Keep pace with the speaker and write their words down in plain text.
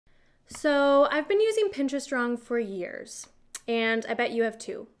So I've been using Pinterest wrong for years, and I bet you have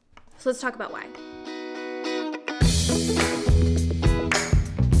too. So let's talk about why.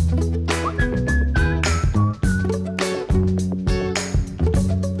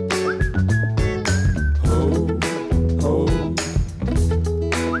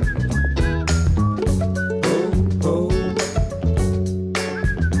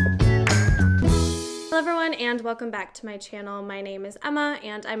 And welcome back to my channel. My name is Emma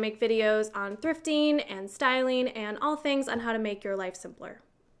and I make videos on thrifting and styling and all things on how to make your life simpler.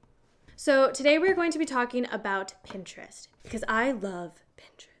 So today we're going to be talking about Pinterest because I love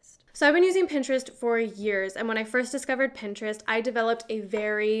Pinterest. So I've been using Pinterest for years, and when I first discovered Pinterest, I developed a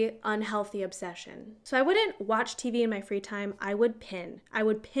very unhealthy obsession. So I wouldn't watch TV in my free time, I would pin. I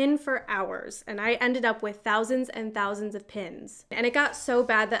would pin for hours, and I ended up with thousands and thousands of pins. And it got so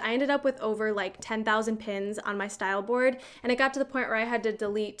bad that I ended up with over like 10,000 pins on my style board, and it got to the point where I had to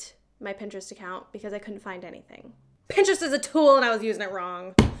delete my Pinterest account because I couldn't find anything. Pinterest is a tool and I was using it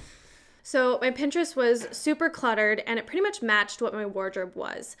wrong. So my Pinterest was super cluttered and it pretty much matched what my wardrobe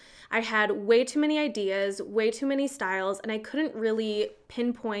was. I had way too many ideas, way too many styles, and I couldn't really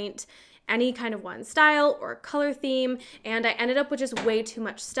pinpoint any kind of one style or color theme, and I ended up with just way too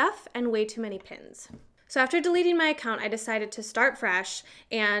much stuff and way too many pins. So after deleting my account, I decided to start fresh,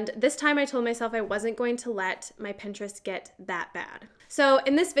 and this time I told myself I wasn't going to let my Pinterest get that bad. So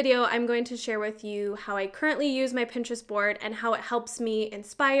in this video, I'm going to share with you how I currently use my Pinterest board and how it helps me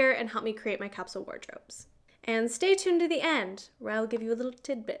inspire and help me create my capsule wardrobes. And stay tuned to the end, where I'll give you a little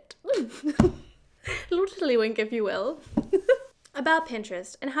tidbit, a little tiddlywink if you will, about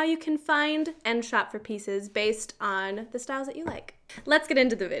Pinterest and how you can find and shop for pieces based on the styles that you like. Let's get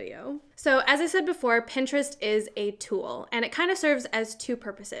into the video. So as I said before, Pinterest is a tool, and it kind of serves as two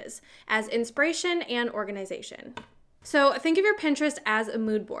purposes, as inspiration and organization. So think of your Pinterest as a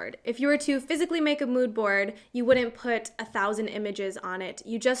mood board. If you were to physically make a mood board, you wouldn't put 1,000 images on it.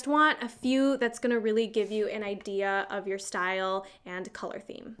 You just want a few that's gonna really give you an idea of your style and color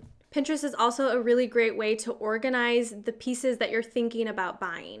theme. Pinterest is also a really great way to organize the pieces that you're thinking about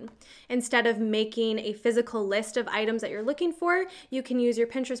buying. Instead of making a physical list of items that you're looking for, you can use your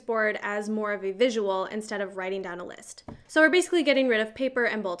Pinterest board as more of a visual instead of writing down a list. So we're basically getting rid of paper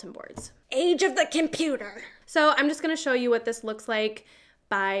and bulletin boards. Age of the computer! So I'm just gonna show you what this looks like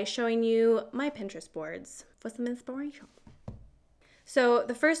by showing you my Pinterest boards for some inspiration. So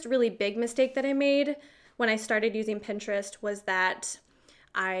the first really big mistake that I made when I started using Pinterest was that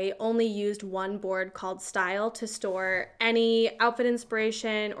I only used one board called Style to store any outfit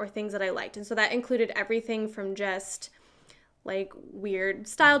inspiration or things that I liked. And so that included everything from just like weird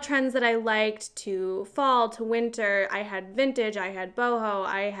style trends that I liked to fall to winter. I had vintage, I had boho,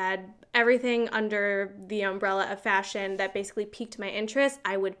 I had everything under the umbrella of fashion that basically piqued my interest,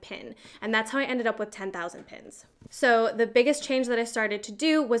 I would pin. And that's how I ended up with 10,000 pins. So the biggest change that I started to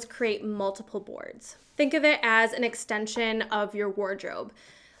do was create multiple boards. Think of it as an extension of your wardrobe.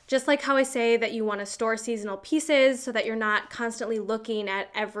 Just like how I say that you want to store seasonal pieces so that you're not constantly looking at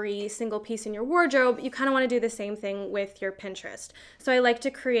every single piece in your wardrobe, you kind of want to do the same thing with your Pinterest. So I like to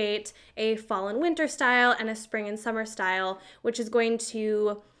create a fall and winter style and a spring and summer style, which is going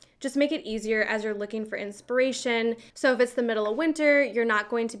to just make it easier as you're looking for inspiration. So if it's the middle of winter, you're not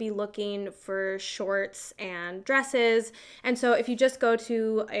going to be looking for shorts and dresses. And so if you just go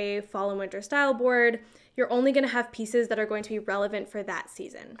to a fall and winter style board, you're only gonna have pieces that are going to be relevant for that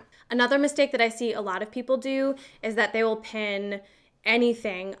season. Another mistake that I see a lot of people do is that they will pin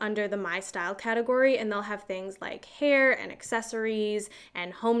anything under the My Style category, and they'll have things like hair and accessories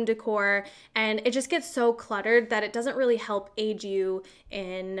and home decor, and it just gets so cluttered that it doesn't really help aid you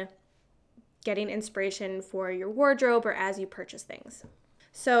in getting inspiration for your wardrobe or as you purchase things.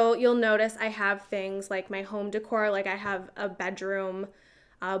 So you'll notice I have things like my home decor, like I have a bedroom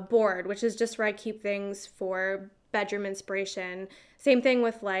board, which is just where I keep things for bedroom inspiration. Same thing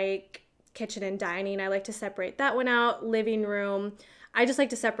with like kitchen and dining. I like to separate that one out. Living room. I just like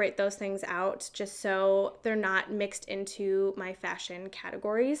to separate those things out just so they're not mixed into my fashion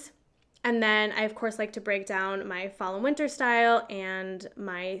categories. And then I of course like to break down my fall and winter style and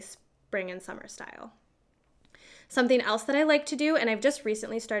my spring and summer style. Something else that I like to do, and I've just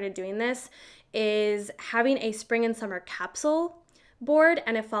recently started doing this, is having a spring and summer capsule board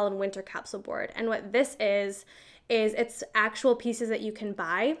and a fall and winter capsule board. And what this is it's actual pieces that you can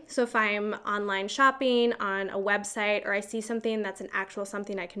buy. So if I'm online shopping on a website or I see something that's an actual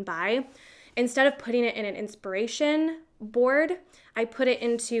something I can buy, instead of putting it in an inspiration board, I put it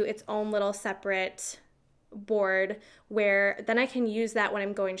into its own little separate board where then I can use that when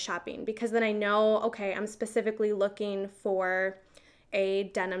I'm going shopping, because then I know, okay, I'm specifically looking for a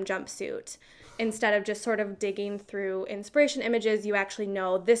denim jumpsuit. Instead of just sort of digging through inspiration images, you actually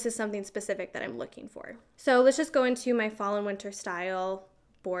know this is something specific that I'm looking for. So let's just go into my fall and winter style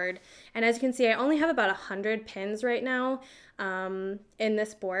board. And as you can see, I only have about 100 pins right now in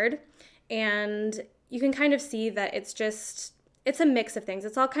this board. And you can kind of see that it's a mix of things.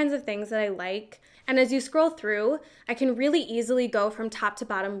 It's all kinds of things that I like. And as you scroll through, I can really easily go from top to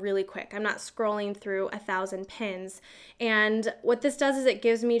bottom really quick. I'm not scrolling through 1,000 pins. And what this does is it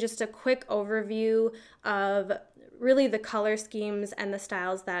gives me just a quick overview of really the color schemes and the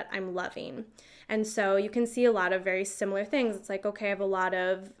styles that I'm loving. And so you can see a lot of very similar things. It's like, okay, I have a lot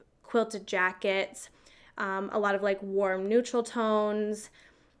of quilted jackets, a lot of like warm neutral tones,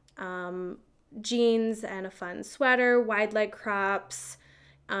 jeans and a fun sweater, wide leg crops,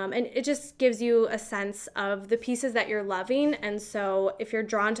 and it just gives you a sense of the pieces that you're loving. And so if you're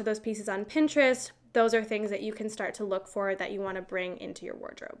drawn to those pieces on Pinterest, those are things that you can start to look for that you want to bring into your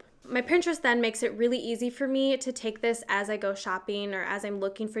wardrobe. My Pinterest then makes it really easy for me to take this as I go shopping or as I'm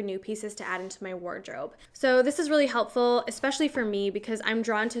looking for new pieces to add into my wardrobe. So this is really helpful, especially for me, because I'm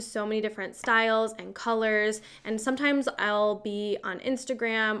drawn to so many different styles and colors, and sometimes I'll be on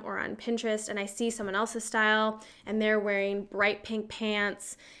Instagram or on Pinterest and I see someone else's style and they're wearing bright pink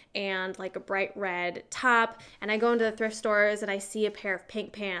pants and like a bright red top, and I go into the thrift stores and I see a pair of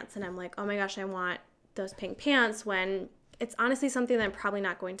pink pants and I'm like, oh my gosh, I want those pink pants, when it's honestly something that I'm probably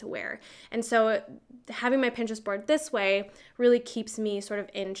not going to wear. And so having my Pinterest board this way really keeps me sort of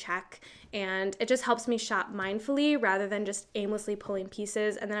in check, and it just helps me shop mindfully rather than just aimlessly pulling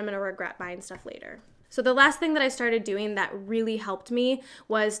pieces and then I'm going to regret buying stuff later. So the last thing that I started doing that really helped me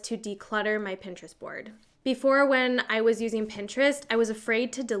was to declutter my Pinterest board. Before, when I was using Pinterest, I was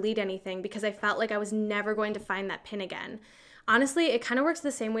afraid to delete anything because I felt like I was never going to find that pin again. Honestly, it kind of works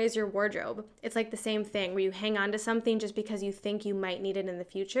the same way as your wardrobe. It's like the same thing where you hang on to something just because you think you might need it in the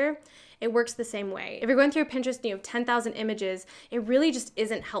future. It works the same way. If you're going through Pinterest and you have 10,000 images, it really just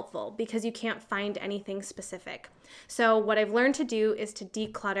isn't helpful because you can't find anything specific. So what I've learned to do is to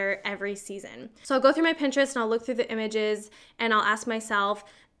declutter every season. So I'll go through my Pinterest and I'll look through the images and I'll ask myself,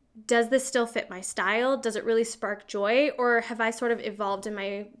 does this still fit my style? Does it really spark joy? Or have I sort of evolved in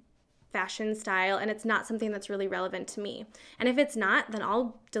my fashion style and it's not something that's really relevant to me? And if it's not, then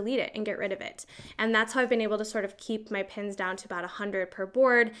I'll delete it and get rid of it. And that's how I've been able to sort of keep my pins down to about 100 per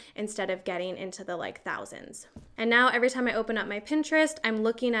board instead of getting into the like thousands. And now every time I open up my Pinterest, I'm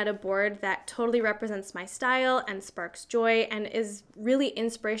looking at a board that totally represents my style and sparks joy and is really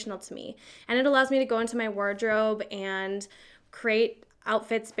inspirational to me. And it allows me to go into my wardrobe and create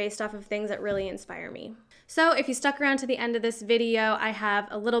outfits based off of things that really inspire me. So if you stuck around to the end of this video, I have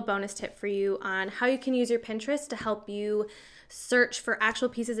a little bonus tip for you on how you can use your Pinterest to help you search for actual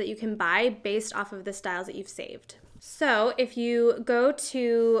pieces that you can buy based off of the styles that you've saved. So if you go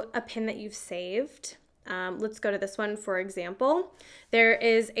to a pin that you've saved, let's go to this one for example, there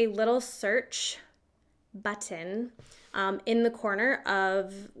is a little search button in the corner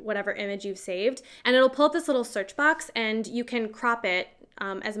of whatever image you've saved, and it'll pull up this little search box and you can crop it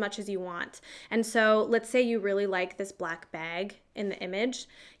as much as you want. And so let's say you really like this black bag in the image,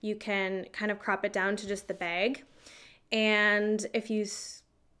 you can kind of crop it down to just the bag, and if you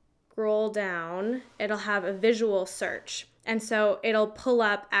scroll down, it'll have a visual search. And so it'll pull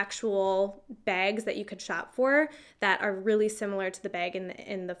up actual bags that you could shop for that are really similar to the bag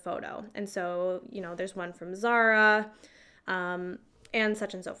in the photo. And so, you know, there's one from Zara and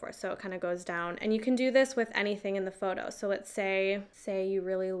such and so forth. So it kind of goes down. And you can do this with anything in the photo. So let's say you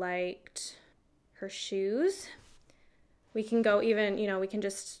really liked her shoes. We can go even, you know, we can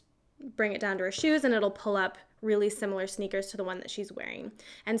just bring it down to her shoes and it'll pull up really similar sneakers to the one that she's wearing.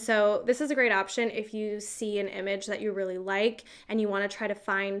 And so this is a great option if you see an image that you really like and you want to try to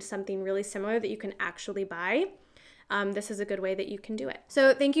find something really similar that you can actually buy. This is a good way that you can do it.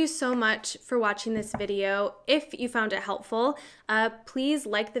 So thank you so much for watching this video. If you found it helpful, please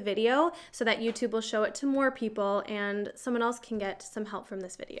like the video so that YouTube will show it to more people and someone else can get some help from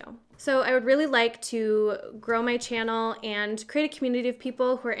this video. So I would really like to grow my channel and create a community of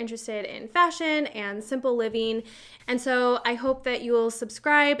people who are interested in fashion and simple living. And so I hope that you will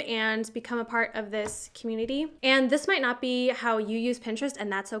subscribe and become a part of this community. And this might not be how you use Pinterest,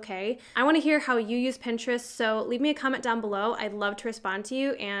 and that's okay. I want to hear how you use Pinterest, so leave me a comment down below. I'd love to respond to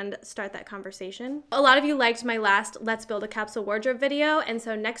you and start that conversation. A lot of you liked my last Let's Build a Capsule Wardrobe video, and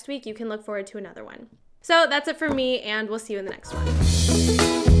so next week you can look forward to another one. So that's it for me, and we'll see you in the next one.